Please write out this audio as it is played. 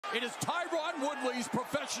It is Tyron Woodley's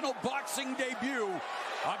professional boxing debut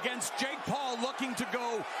against Jake Paul, looking to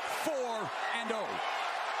go 4-0.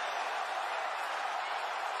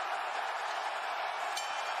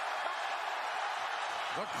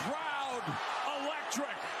 The crowd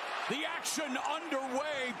electric. The action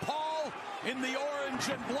underway. Paul in the orange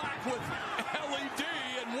and black with LED,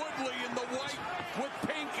 and Woodley in the white with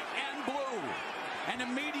pink and blue. And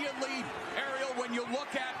immediately, Ariel, when you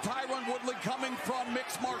look at Tyron Woodley coming from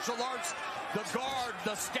mixed martial arts, the guard,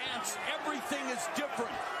 the stance, everything is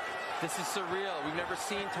different. This is surreal. We've never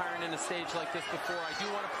seen Tyron in a stage like this before. I do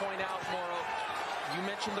want to point out, Moro, you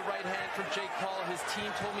mentioned the right hand from Jake Paul. His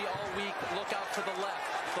team told me all week, look out for the left.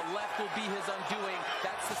 The left will be his undoing.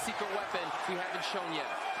 That's the secret weapon we haven't shown yet.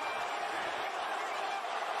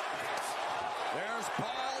 There's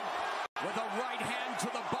Paul with a right hand to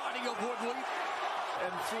the body of Woodley. And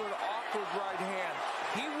through an awkward right hand.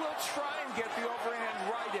 He will try and get the overhand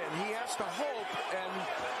right in. He has to hope, and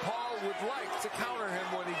Paul would like to counter him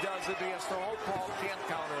when he does it. He has to hope Paul can't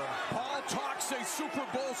counter him. Paul talks a Super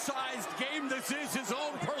Bowl-sized game. This is his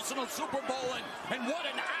own personal Super Bowl, and what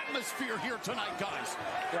an atmosphere here tonight, guys.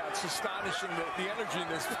 Yeah, it's astonishing that the energy in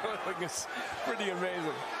this building is pretty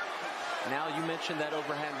amazing. Now, you mentioned that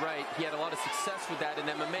overhand right. He had a lot of success with that in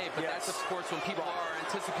MMA, but that's, of course, when people are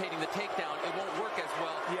anticipating the takedown, it won't work as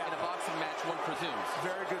well in a boxing match, one presumes.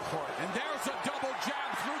 Very good point. And there's a double jab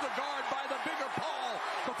through the guard by the bigger Paul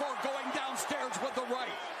before going downstairs with the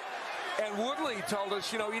right. And Woodley told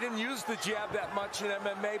us, you know, he didn't use the jab that much in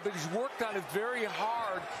MMA, but he's worked on it very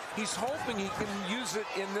hard. He's hoping he can use it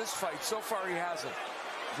in this fight. So far, he hasn't.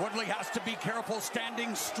 Woodley has to be careful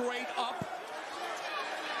standing straight up.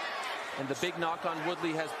 And the big knock on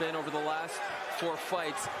Woodley has been over the last 4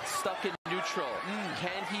 fights, stuck in neutral.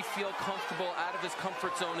 Can he feel comfortable out of his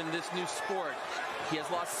comfort zone in this new sport? He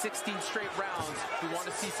has lost 16 straight rounds. We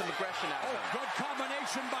want to see some aggression out of him. Good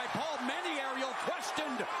combination by Paul. Many, Ariel,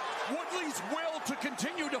 questioned Woodley's will to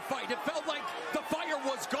continue to fight. It felt like the fire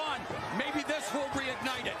was gone. Maybe this will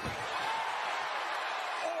reignite it.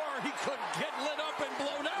 Or he could get lit up and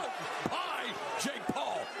blown out by Jake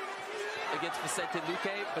Paul. Against Vicente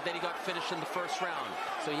Luque, but then he got finished in the first round.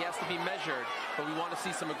 So he has to be measured, but we want to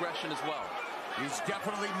see some aggression as well. He's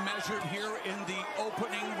definitely measured here in the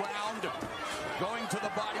opening round. Going to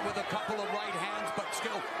the body with a couple of right hands, but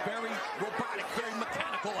still very robotic, very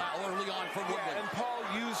mechanical early on for Woodley. And Paul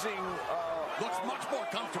using... looks much more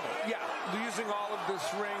comfortable. Yeah, using all of this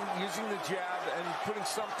ring, using the jab, and putting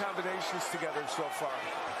some combinations together so far.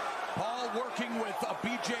 Paul working with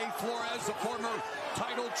B.J. Flores, a former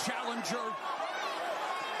title challenger.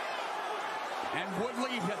 And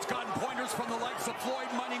Woodley has gotten pointers from the likes of Floyd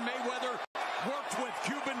Money Mayweather, worked with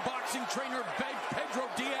Cuban boxing trainer Pedro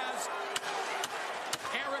Diaz,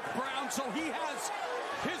 Eric Brown, so he has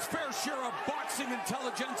his fair share of boxing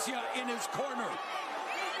intelligentsia in his corner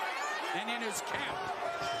and in his camp.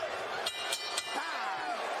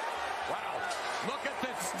 Wow, look at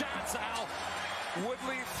the stats, Al.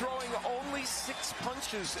 Woodley throwing only 6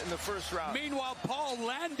 punches in the first round. Meanwhile, Paul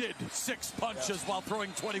landed 6 punches while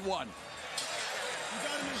throwing 21. You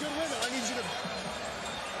got him a good winner. I need you to...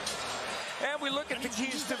 And we look at the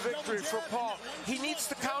keys to victory for Paul. He needs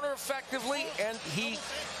to counter effectively, and he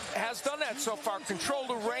has done that so far. Control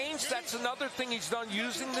the range, that's another thing he's done,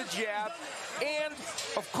 using the jab. And,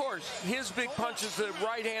 of course, his big punches, the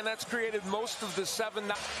right hand, that's created most of the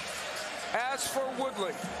 7. As for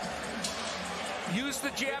Woodley, use the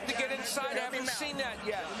jab to get inside. Haven't seen that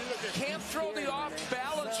yet. Can't throw the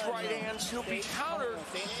off-balance right hands. He'll be countered,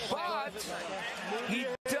 but he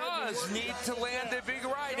does need to land a big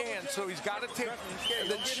right hand, so he's got to take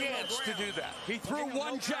the chance to do that. He threw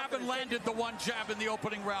one jab and landed the one jab in the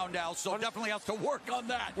opening round, Al, so definitely has to work on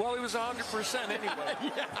that. Well, he was 100% anyway.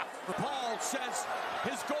 Yeah. Paul says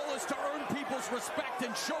his goal is to earn people's respect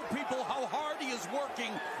and show people how hard he is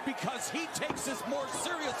working, because he takes this more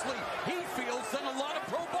seriously, he feels, than a lot of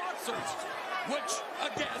pro boxers. Which,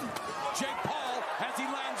 again, Jake Paul, as he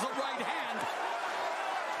lands the right hand.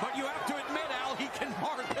 But you have to admit, Al, he can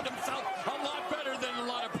market himself a lot better than a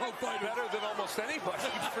lot of pro fighters. Better than almost anybody.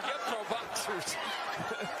 Forget pro boxers.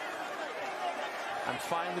 I'm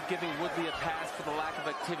fine with giving Woodley a pass for the lack of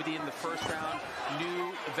activity in the first round.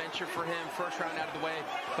 New venture for him, first round out of the way.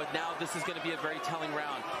 But now this is going to be a very telling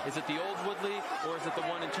round. Is it the old Woodley, or is it the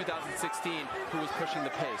one in 2016 who was pushing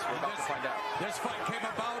the pace? We're about to find out. This fight came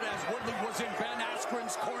about as Woodley was in Ben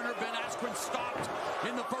Askren's corner. Ben Askren stopped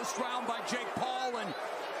in the first round by Jake Paul,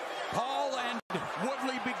 and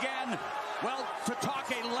Woodley began, well, to talk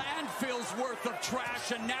a landfill's worth of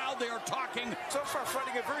trash, and now they are talking. So far,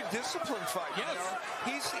 fighting a very disciplined fight. Yes.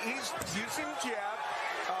 You know? He's using jab,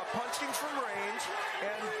 punching from range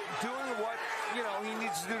and doing what, you know, he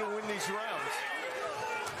needs to do to win these rounds.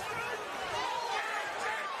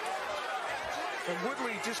 And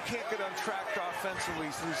Woodley just can't get untracked offensively.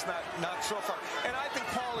 He's not so far. And I think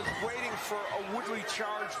Paul is waiting for a Woodley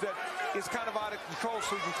charge that is kind of out of control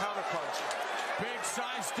so he can counterpunch. Big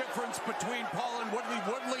size difference between Paul and Woodley.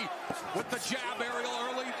 Woodley with the jab, Ariel,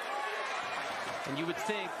 early. And you would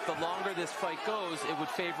think the longer this fight goes, it would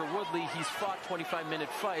favor Woodley. He's fought 25-minute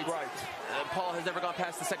fights. Right. Paul has never gone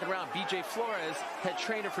past the second round. BJ Flores, head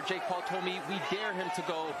trainer for Jake Paul, told me we dare him to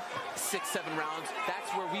go 6-7 rounds. That's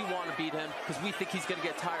where we want to beat him because we think he's going to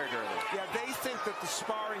get tired early. Yeah, they think that the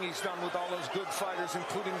sparring he's done with all those good fighters,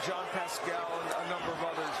 including John Pascal and a number of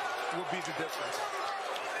others, will be the difference.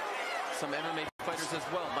 Some MMA fighters as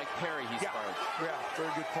well. Mike Perry, he's sparred. Yeah, very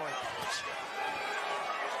good point.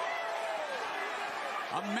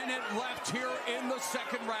 A minute left here in the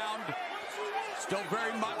second round. Still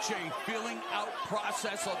very much a feeling out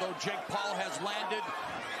process, although Jake Paul has landed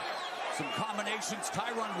some combinations.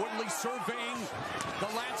 Tyron Woodley surveying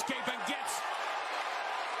the landscape and gets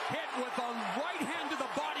hit with a right hand to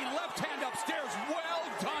the body, left hand upstairs. Well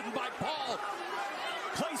done by Paul.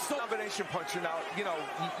 Place the combination puncher. Now, you know,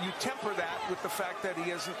 you temper that with the fact that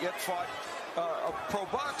he hasn't yet fought a pro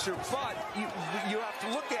boxer, but you have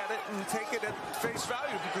to look at it and take it at face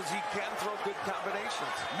value because he can throw good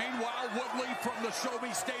combinations. Meanwhile, Woodley from the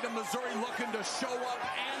Show-Me State of Missouri looking to show up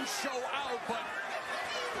and show out, but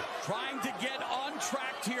trying to get on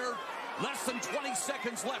track here. Less than 20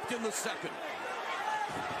 seconds left in the second.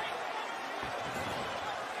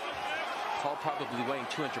 Paul probably weighing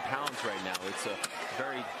 200 pounds right now. It's a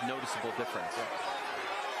very noticeable difference.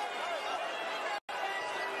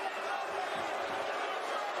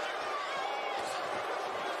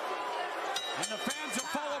 And the fans have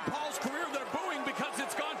followed Paul's career. They're booing because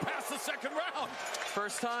it's gone past the second round.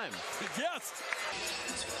 First time. Yes.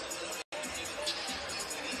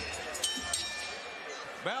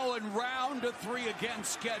 Bell in round 3 again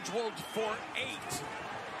scheduled for 8.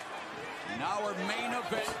 Now our main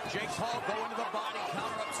event, Jake Paul going to the body,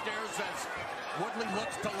 counter upstairs as Woodley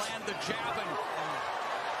looks to land the jab. And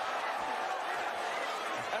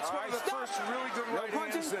that's one of the first really good right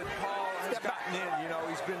hands that Paul has gotten in. You know,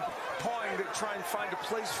 he's been pawing to try and find a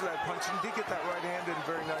place for that punch and did get that right hand in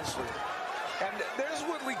very nicely. And there's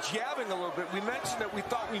Woodley jabbing a little bit. We mentioned that we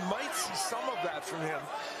thought we might see some of that from him.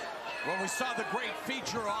 Well, we saw the great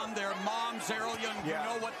feature on their moms, Ariel. You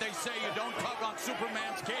know what they say. You don't tug on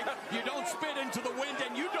Superman's cape. You don't spit into the wind,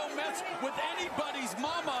 and you don't mess with anybody's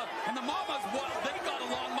mama. And the mamas, well, they got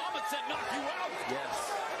along. Mama said, knock you out. Yes,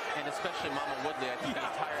 and especially Mama Woodley. I think the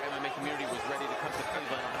entire MMA community was ready to come to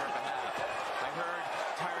Cleveland on her behalf. I heard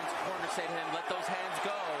Tyron's corner say to him, let those hands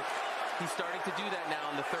go. He's starting to do that now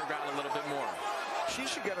in the third round a little bit more. She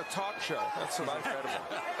should get a talk show. That's what I've read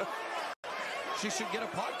about. She should get a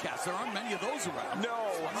podcast. There aren't many of those around. No.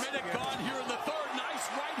 A minute gone here in the third. Nice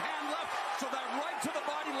right hand left. So that right to the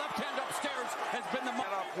body, left hand upstairs has been the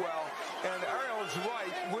up well. And Ariel is right.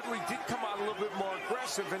 Woodley did come out a little bit more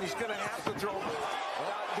aggressive, and he's going to have to throw.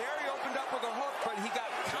 There he opened up with a hook, but he got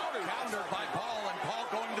countered. Countered by Paul, and Paul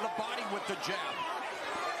going to the body with the jab.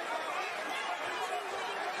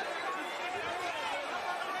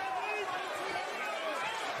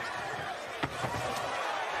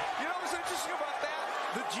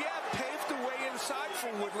 The jab paved the way inside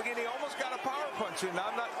for Woodley, and he almost got a power punch in.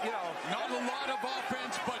 Now, not a lot of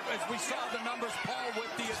offense, but as we saw the numbers, Paul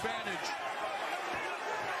with the advantage.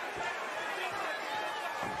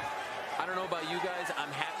 I don't know about you guys.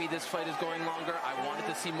 I'm happy this fight is going longer. I wanted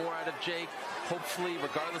to see more out of Jake. Hopefully,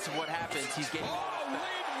 regardless of what happens, he's getting...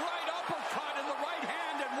 Lead right uppercut in the right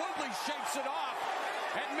hand, and Woodley shakes it off.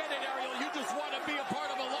 Admit it, Ariel, you just want to be a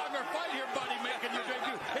part of a longer fight here, buddy, making your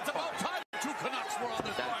debut. It's about time. Two Canucks were on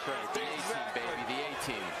this That's right, the A-team, baby, the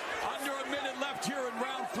A-team. Under a minute left here in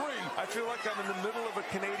round 3. I feel like I'm in the middle of a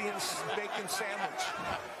Canadian bacon sandwich.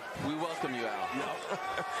 We welcome you, Al. No.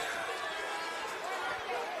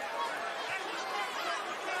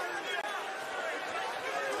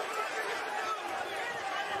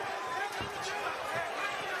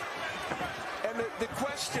 And the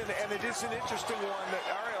question, and it is an interesting one that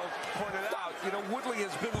Ariel pointed out, you know, Woodley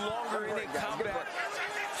has been longer in a combat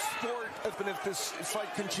sport even if this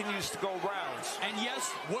fight continues to go rounds. And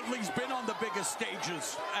yes, Woodley's been on the biggest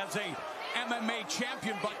stages as a MMA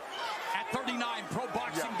champion, but at 39, pro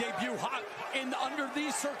boxing debut, hot in under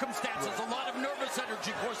these circumstances, a lot of nervous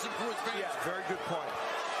energy coursing through his veins. Yeah, very good point.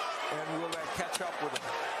 And will that catch up with him?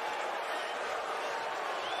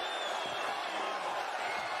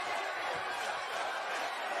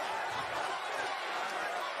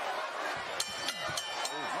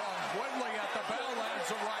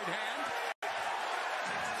 a right hand.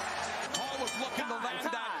 Paul was looking to land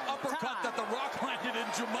that uppercut that The Rock landed in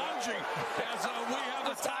Jumanji as we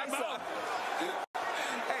have a timeout.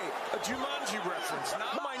 Hey, a Jumanji reference.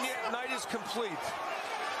 Now my night is complete.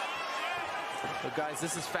 But guys,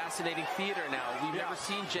 this is fascinating theater now. We've never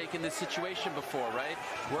seen Jake in this situation before, right?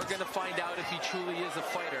 We're going to find out if he truly is a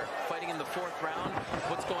fighter. Fighting in the 4th round,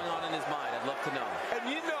 what's going on in his mind? I'd love to know.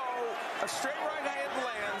 And you know, a straight right hand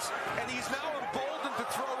lands, and he's now emboldened to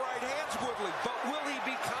throw right hands, Woodley. But will he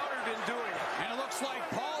be countered in doing it? And it looks like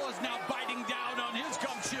Paul is now biting down on his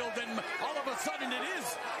gum shield, and all of a sudden it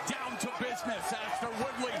is down to business after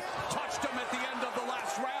Woodley touched him at the end of the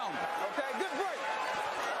last round. Okay, good break.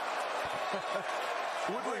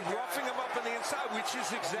 Woodley roughing him up on the inside, which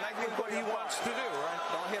is exactly what he wants to do, right?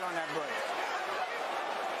 Don't hit on that break.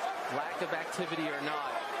 Lack of activity or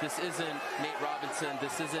not, this isn't Nate Robinson,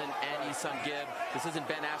 this isn't Annie Sungib, this isn't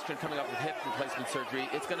Ben Askren coming up with hip replacement surgery.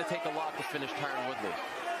 It's going to take a lot to finish Tyron Woodley.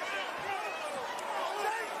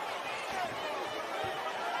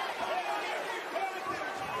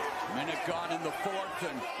 Minute gone in the 4th,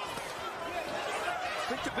 and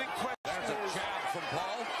I think the big question there's a jab from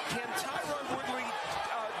Paul. Can Tyron Woodley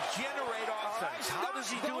generate offense? How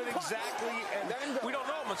does he do it exactly? And we don't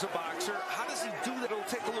know him as a boxer. How does he do that? It'll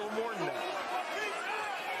take a little more than that.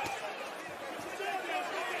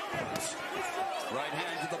 Right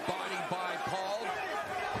hand to the body by Paul.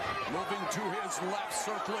 Moving to his left,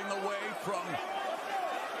 circling away from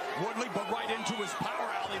Woodley, but right into his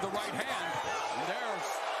power alley, the right hand. And there's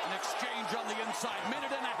an exchange on the inside.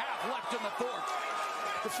 Minute and a half left in the 4th.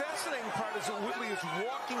 The fascinating part is that Woodley is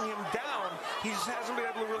walking him down. He just hasn't been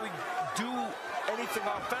able to really do anything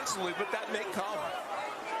offensively, but that may come.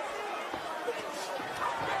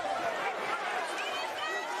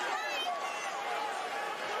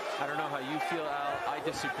 I don't know how you feel, Al. I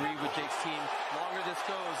disagree with Jake's team. The longer this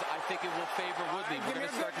goes, I think it will favor Woodley. We're going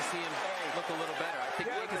to start to see him look a little better. I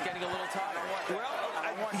think Jake is getting a little tired. Well,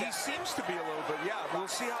 he seems to be a little bit, yeah. We'll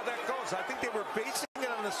see how that goes. I think they were basing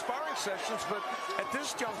it on the sparring sessions, but at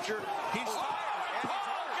this juncture, he's...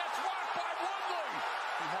 Paul gets rocked by Woodley.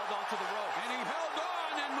 He held on to the rope. And he held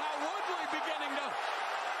on, and now Woodley beginning to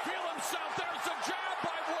feel himself. There's a jab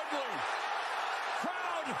by Woodley.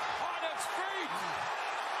 Crowd on its feet.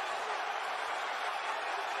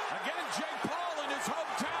 Again, Jake Paul in his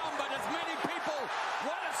hometown, but as many people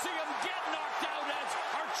want to see him get knocked out as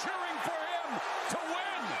are cheering for him to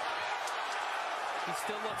win. He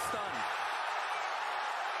still looks stunned.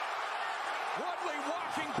 Woodley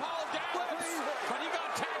walking Paul down, but he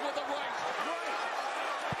got tagged with a right.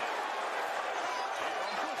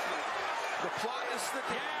 The plot is thick.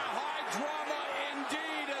 Yeah, high drama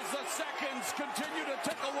indeed as the seconds continue to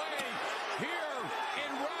tick away here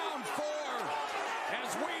in round 4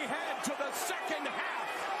 as we head to the second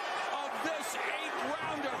half of this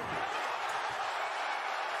 8-rounder.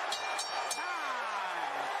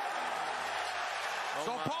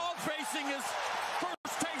 So Paul facing his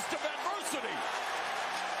first taste of adversity.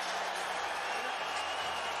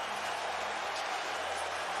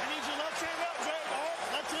 I need your left hand up, Jake.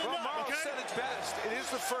 Oh, left hand Well, up, Marl okay? said it best. It is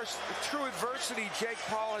the first true adversity Jake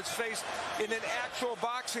Paul has faced in an actual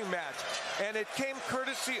boxing match. And it came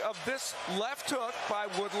courtesy of this left hook by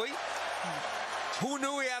Woodley. Who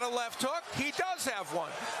knew he had a left hook? He does have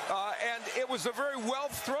one. And it was a very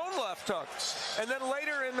well-thrown left hook. And then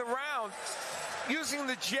later in the round, using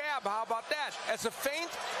the jab, how about that? As a feint,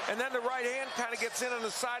 and then the right hand kind of gets in on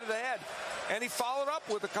the side of the head. And he followed up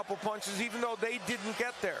with a couple punches, even though they didn't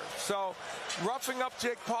get there. So, roughing up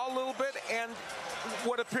Jake Paul a little bit, and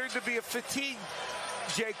what appeared to be a fatigued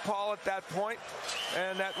Jake Paul at that point.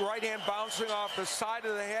 And that right hand bouncing off the side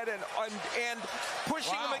of the head and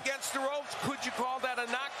pushing him against the ropes. Could you call that a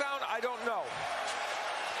knockdown? I don't know.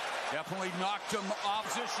 Definitely knocked him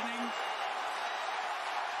off positioning.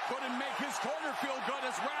 Couldn't make his corner feel good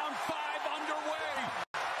as round 5 underway.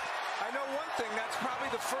 I know one thing, that's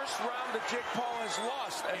probably the first round that Jake Paul has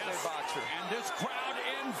lost as a boxer. And this crowd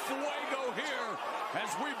in fuego here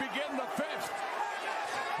as we begin the 5th.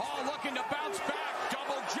 Paul looking to bounce back.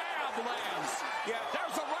 Double jab lands. Yeah.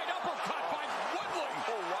 There's a right uppercut by Woodley.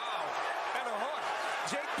 Oh, wow. And a hook.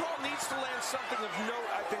 Jake Paul needs to land something of note,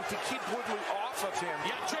 I think, to keep Woodley off of him.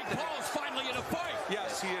 Yeah, Jake Paul is finally in a fight.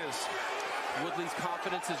 Yes, he is. Woodley's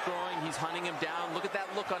confidence is growing. He's hunting him down. Look at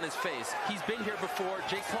that look on his face. He's been here before.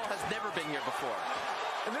 Jake Paul has never been here before.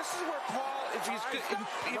 And this is where Paul, if he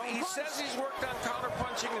says he's worked on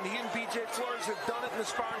counterpunching, and he and BJ Flores have done it in the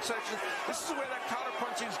sparring sessions, this is where that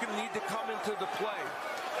counterpunching is going to need to come into the play.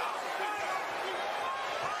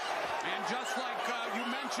 And just like you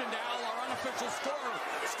mentioned, Al, our unofficial scorer,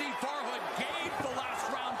 Steve Farhood, gave the last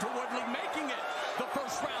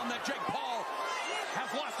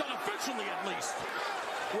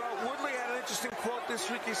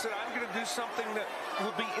week he said, I'm going to do something that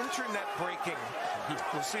will be internet breaking.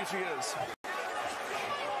 We'll see if he is.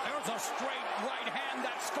 There's a straight right hand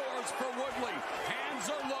that scores for Woodley. Hands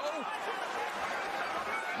are low.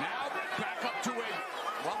 Now back up to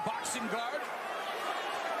a boxing guard.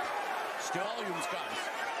 Still Williams, guys.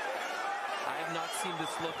 I have not seen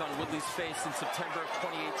this look on Woodley's face since September of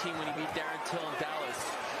 2018 when he beat Darren Till in Dallas.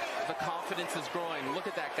 The confidence is growing. Look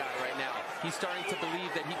at that guy right now. He's starting to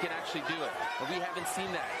believe that he can actually do it. And we haven't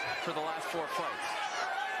seen that for the last 4 fights.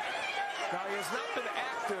 Now, he has not been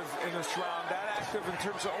active in this round, that active in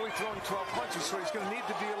terms of only throwing 12 punches, so he's going to need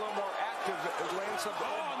to be a little more active at laying something.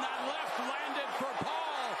 Oh, and that left landed for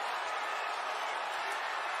Paul.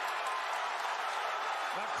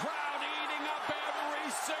 The crowd eating up every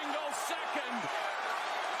single second.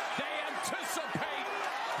 They anticipate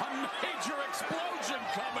a major explosion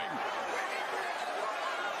coming.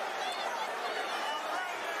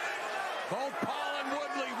 Both Paul and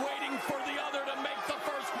Woodley waiting for the other to make the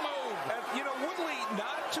first move. And, you know, Woodley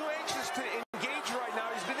not too anxious to engage right now.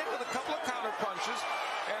 He's been hit with a couple of counter punches,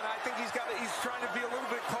 and I think he's trying to be a little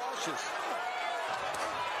bit cautious.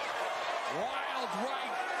 Wild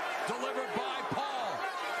right delivered by Paul.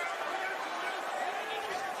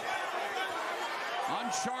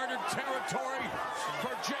 Uncharted territory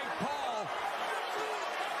for Jake Paul.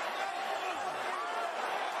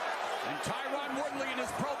 And Tyron Woodley in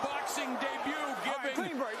his pro boxing debut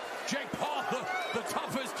giving Jake Paul the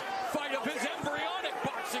toughest fight of his embryonic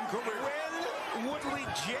boxing career. When Woodley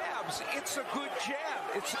jabs, it's a good jab.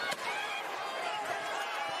 It's...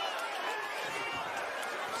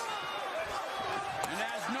 And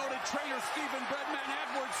as noted, trainer Stephen Breadman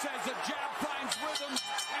Edwards says a jab finds rhythms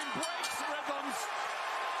and breaks rhythms.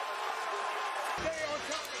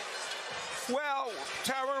 Well,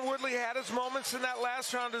 Tyron Woodley had his moments in that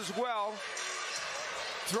last round as well.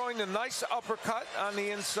 Throwing a nice uppercut on the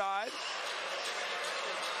inside.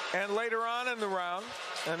 And later on in the round,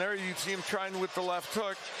 and there you see him trying with the left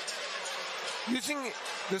hook, using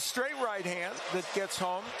the straight right hand that gets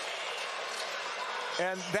home.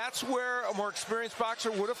 And that's where a more experienced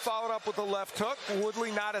boxer would have followed up with the left hook.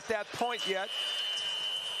 Woodley not at that point yet.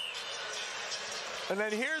 And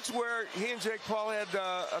then here's where he and Jake Paul had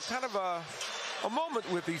a kind of a moment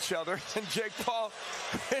with each other. And Jake Paul,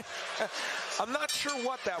 I'm not sure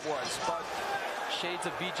what that was, but... Shades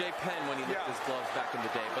of BJ Penn when he licked his gloves back in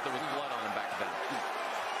the day, but there was blood on him back then.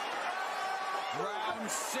 Round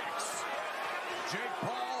 6. Jake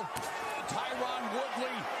Paul, Tyron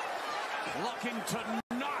Woodley looking to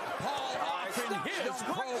knock Paul off in his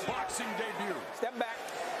pro boxing debut. Step back.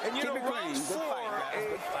 And you know, round 4,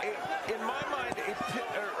 in my mind,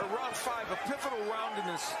 round 5, a pivotal round in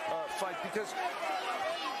this fight because,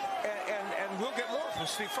 and we'll get more from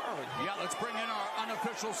Steve Farley. Yeah, let's bring in our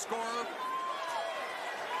unofficial scorer.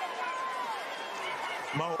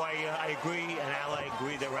 Mo, I agree, and Al, I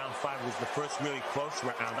agree that round 5 was the first really close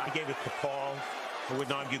round. I gave it to Paul. I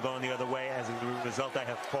wouldn't argue going the other way. As a result, I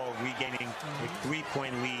have Paul regaining a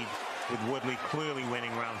 3-point lead with Woodley clearly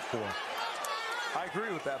winning round 4. I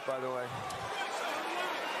agree with that, by the way.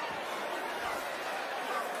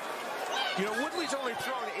 You know, Woodley's only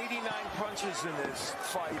thrown 89 punches in this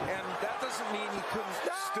fight, and that doesn't mean he couldn't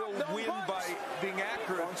still win by being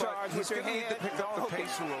accurate, but he's going to need to pick up the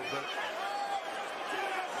pace a little bit.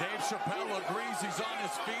 Dave Chappelle agrees he's on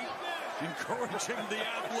his feet, encouraging the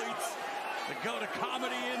athletes to go to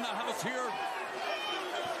comedy in the house here.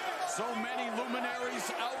 So many luminaries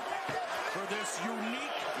out for this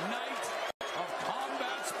unique night of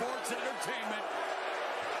combat sports entertainment.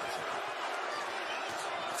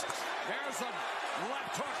 There's a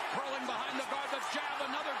left hook curling behind the guard. The jab,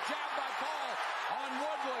 another jab by Paul on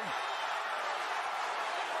Woodley.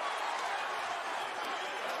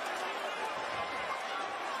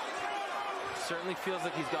 Certainly feels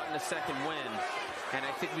like he's gotten a second win, and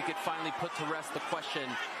I think we could finally put to rest the question,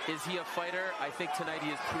 is he a fighter? I think tonight he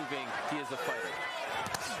is proving he is a fighter.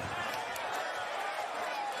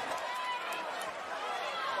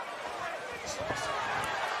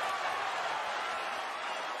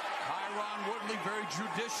 Tyron Woodley very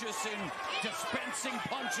judicious in dispensing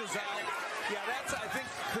punches out. Yeah, that's, I think,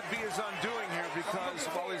 could be his undoing here because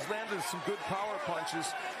while he's landed some good power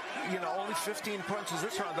punches, you know, only 15 punches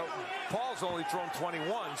this round, though Paul's only thrown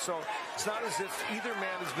 21, so it's not as if either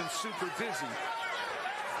man has been super busy.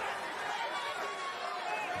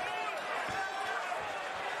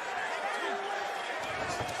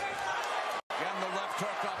 Again, the left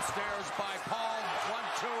hook upstairs by Paul.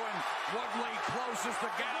 1-2, and Woodley closes the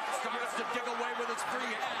the gap, starts to dig away with his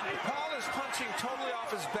free hand. Paul is punching totally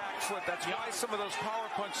off his back foot. That's why some of those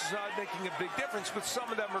power punches are making a big difference, but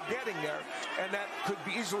some of them are getting there, and that could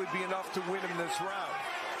easily be enough to win him this round.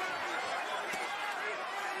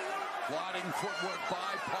 Wadding footwork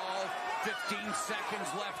by Paul. 15 seconds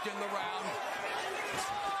left in the round.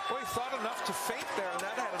 Well, he thought enough to feint there, and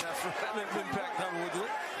that had an impact on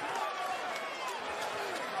Woodley.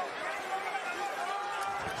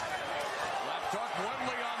 Left hook,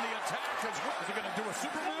 Woodley on the attack. Is he going to do a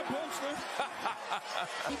Superman punch there?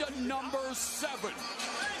 To number 7.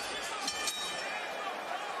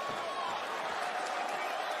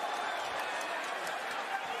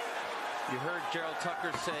 You heard Gerald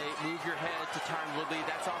Tucker say, move your head to Tyron Woodley.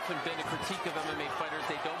 That's often been a critique of MMA fighters.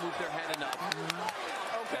 They don't move their head enough.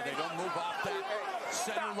 Okay. They don't move off that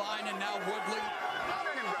center line, and now Woodley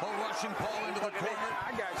rushing Paul into the corner.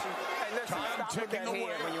 I got you. Hey, listen, stop with that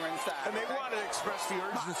head when you're inside. And they want to express the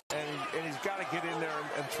urgency, and he's got to get in there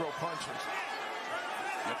and throw punches.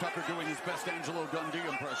 Now, Tucker doing his best Angelo Dundee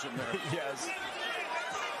impression there. Yes.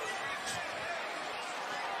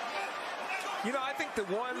 You know, I think the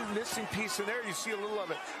one missing piece in there, you see a little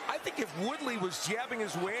of it. I think if Woodley was jabbing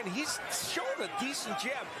his way in, he's showing a decent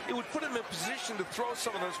jab. It would put him in position to throw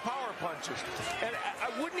some of those power punches. And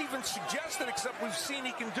I wouldn't even suggest it, except we've seen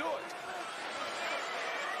he can do it.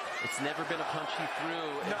 It's never been a punch he threw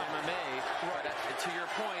in MMA. But to your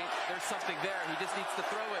point, there's something there. He just needs to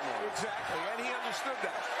throw it more. Exactly, and he understood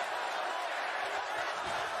that.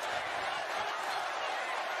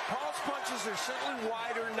 Paul's punches are certainly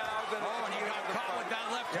wider now than... Oh, and he got caught with that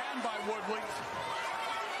left hand by Woodley.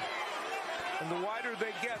 And the wider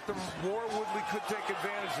they get, the more Woodley could take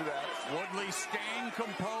advantage of that. Woodley staying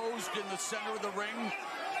composed in the center of the ring.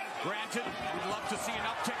 Granted, we'd love to see an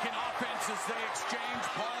uptick in offense as they exchange.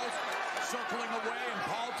 Paul's circling away, and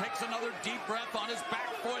Paul takes another deep breath on his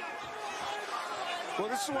back foot. Well,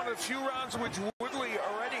 this is one of the few rounds in which Woodley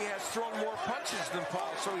already has thrown more punches than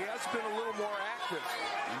Paul, so he has been a little more active.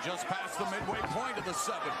 And just past the midway point of the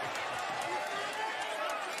 7th.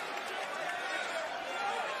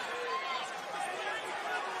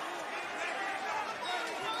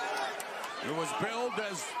 It was billed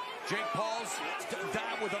as Jake Paul's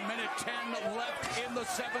down with 1:10 left in the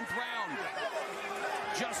 7th round.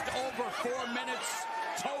 Just over 4 minutes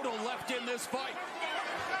total left in this fight.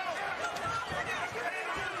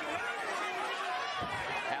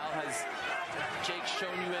 Al, has Jake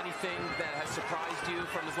shown you anything that has surprised you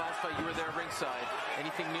from his last fight? You were there ringside.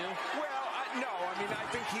 Anything new? Well, no. I mean, I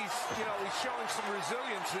think he's showing some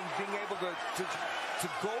resilience in being able to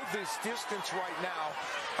go this distance right now.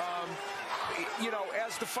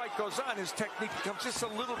 As the fight goes on, his technique becomes just a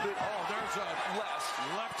little bit there's a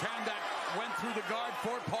left hand that went through the guard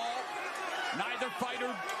for Paul. Neither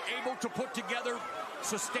fighter able to put together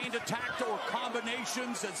sustained attack or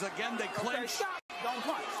combinations as, again, they clinch. Okay, don't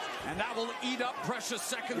punch. And that will eat up precious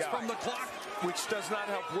seconds from the clock. Which does not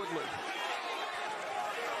help Woodley.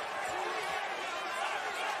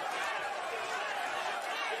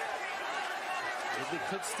 Woodley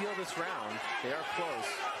could steal this round. They are close.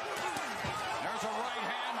 There's a right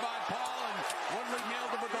hand by Paul, and Woodley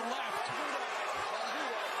nailed him with the left.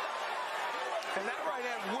 And that right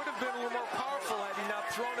hand would have been a little more powerful had he not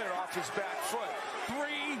thrown it off his back foot.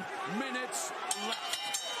 3 minutes left.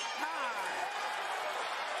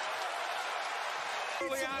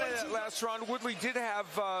 Early on in that last round, Woodley did have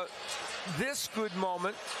this good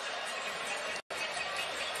moment,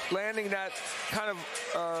 landing that kind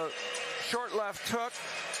of short left hook,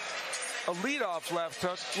 a leadoff left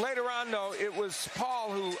hook. Later on, though, it was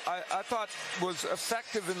Paul who I thought was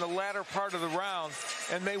effective in the latter part of the round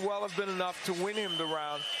and may well have been enough to win him the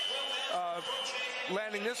round.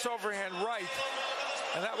 Landing this overhand right,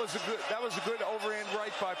 and that was a good overhand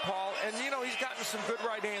right by Paul. And he's gotten some good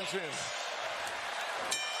right hands in.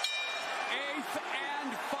 8th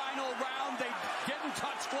and final round. They didn't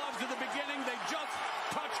touch gloves at the beginning. They just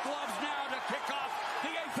touch gloves now to kick off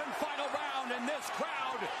the 8th and final round. And this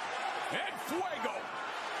crowd in fuego.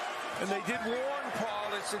 And they did warn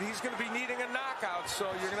Paul. They said he's going to be needing a knockout, so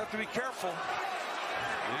you're going to have to be careful.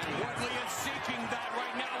 And Woodley is seeking that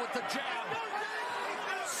right now with the jab.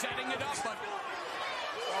 Setting it up, but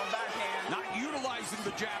not utilizing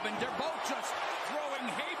the jab. And they're both just throwing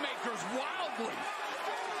haymakers wildly.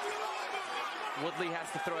 Woodley has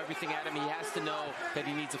to throw everything at him. He has to know that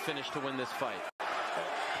he needs a finish to win this fight.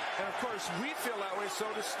 And, of course, we feel that way. So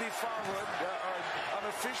does Steve Farwood, our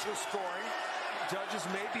unofficial scoring. Judges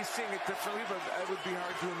may be seeing it differently, but it would be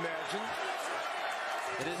hard to imagine.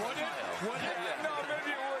 It is. Would it? Would it? No,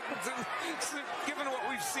 maybe it wouldn't. Given what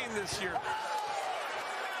we've seen this year.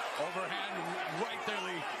 Overhand right there,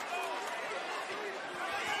 Lee.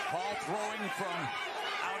 Paul throwing from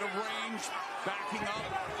out of range, backing up.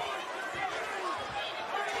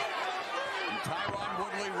 And Tyron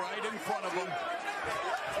Woodley right in front of him.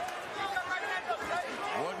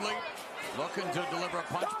 Woodley looking to deliver a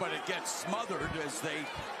punch, but it gets smothered as they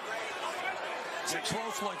get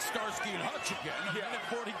close like Starsky and Hutch again. Yeah.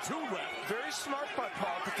 Minute 42 left. Very smart by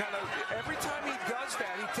Paul to kind of, every time he does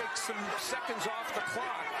that, he takes some seconds off the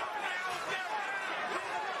clock.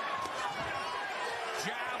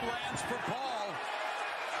 Jab lands for Paul.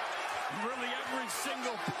 Really every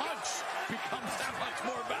single punch becomes that much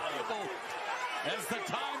more valuable as the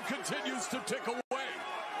time continues to tick away.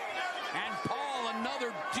 And Paul,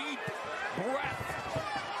 another deep breath.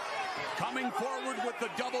 Coming forward with the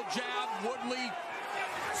double jab. Woodley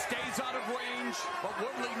stays out of range, but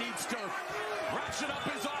Woodley needs to ratchet up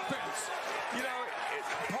his offense. You know,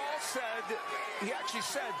 Paul said, he actually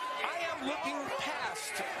said, I am looking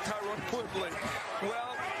past Tyron Woodley.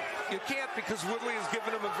 Well, you can't, because Woodley has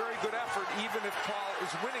given him a very good effort, even if Paul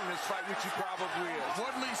is winning this fight, which he probably is.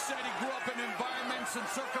 Woodley said he grew up in environments and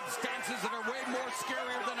circumstances that are way more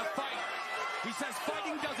scarier than a fight. He says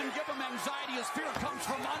fighting doesn't give him anxiety. His fear comes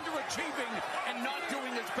from underachieving and not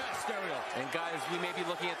doing his best, Ariel. And guys, we may be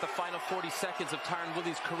looking at the final 40 seconds of Tyron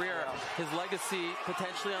Woodley's career. His legacy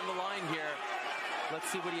potentially on the line here. Let's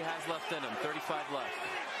see what he has left in him. 35 left.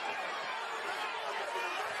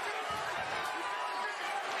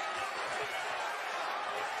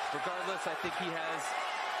 Regardless, I think he has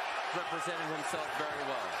represented himself very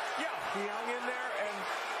well. Yeah, he hung in there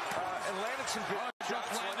and landed some good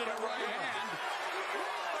shots. Landed a right hand.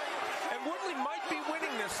 And Woodley might be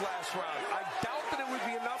winning this last round. I doubt that it would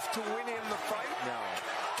be enough to win in the fight. No.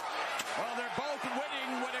 Well, they're both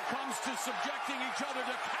winning when it comes to subjecting each other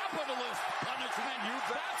to capitalist punishment.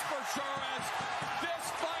 That's for sure, as this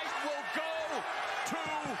fight will go to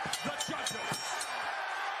the judges.